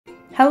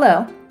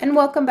Hello, and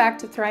welcome back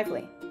to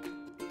Thrively.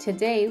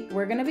 Today,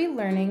 we're going to be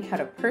learning how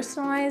to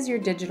personalize your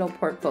digital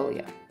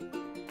portfolio.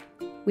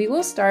 We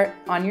will start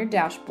on your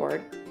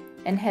dashboard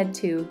and head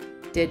to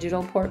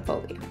Digital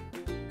Portfolio.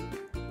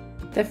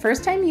 The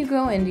first time you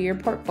go into your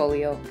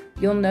portfolio,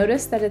 you'll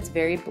notice that it's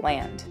very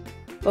bland,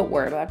 but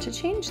we're about to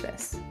change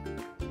this.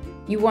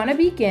 You want to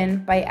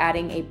begin by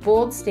adding a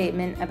bold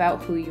statement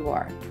about who you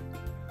are.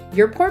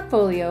 Your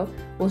portfolio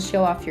will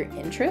show off your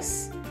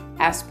interests,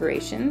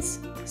 aspirations,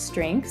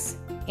 strengths,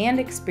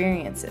 and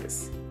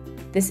experiences.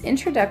 This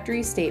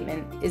introductory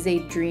statement is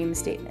a dream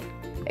statement,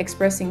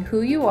 expressing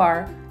who you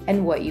are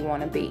and what you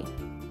want to be.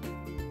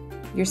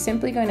 You're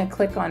simply going to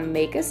click on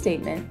Make a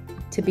Statement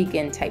to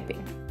begin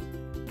typing.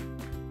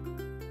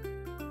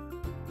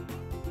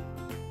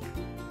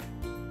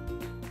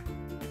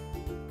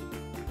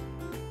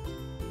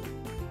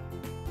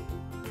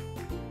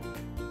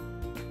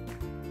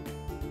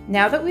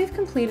 Now that we've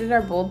completed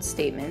our bold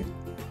statement,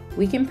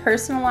 we can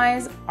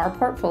personalize our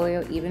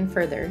portfolio even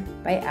further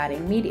by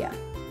adding media.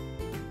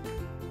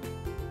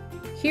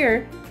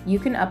 Here, you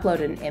can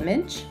upload an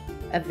image,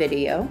 a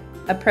video,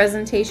 a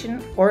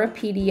presentation, or a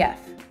PDF.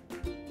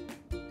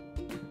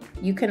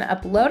 You can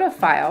upload a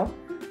file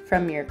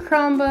from your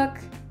Chromebook,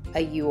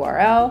 a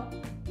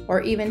URL,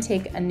 or even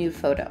take a new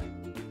photo.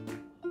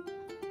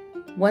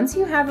 Once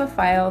you have a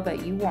file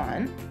that you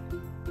want,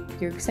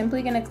 you're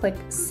simply going to click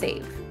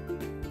Save.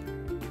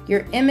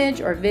 Your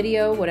image or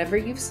video, whatever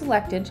you've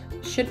selected,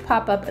 should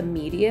pop up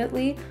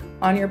immediately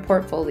on your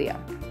portfolio.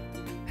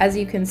 As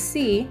you can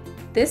see,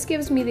 this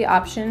gives me the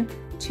option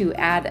to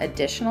add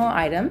additional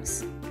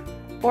items,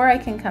 or I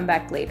can come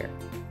back later.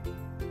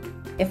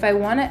 If I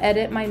want to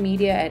edit my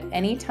media at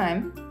any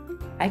time,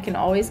 I can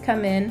always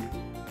come in,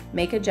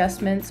 make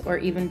adjustments, or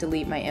even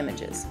delete my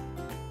images.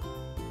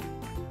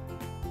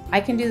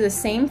 I can do the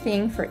same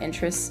thing for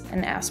interests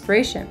and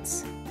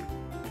aspirations,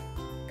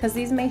 because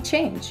these may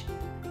change.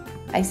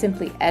 I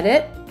simply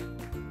edit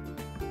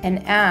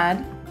and add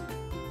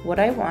what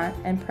I want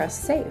and press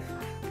Save,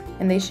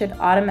 and they should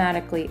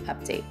automatically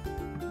update.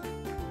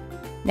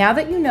 Now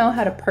that you know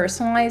how to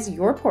personalize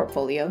your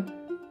portfolio,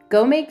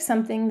 go make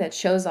something that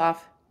shows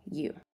off you.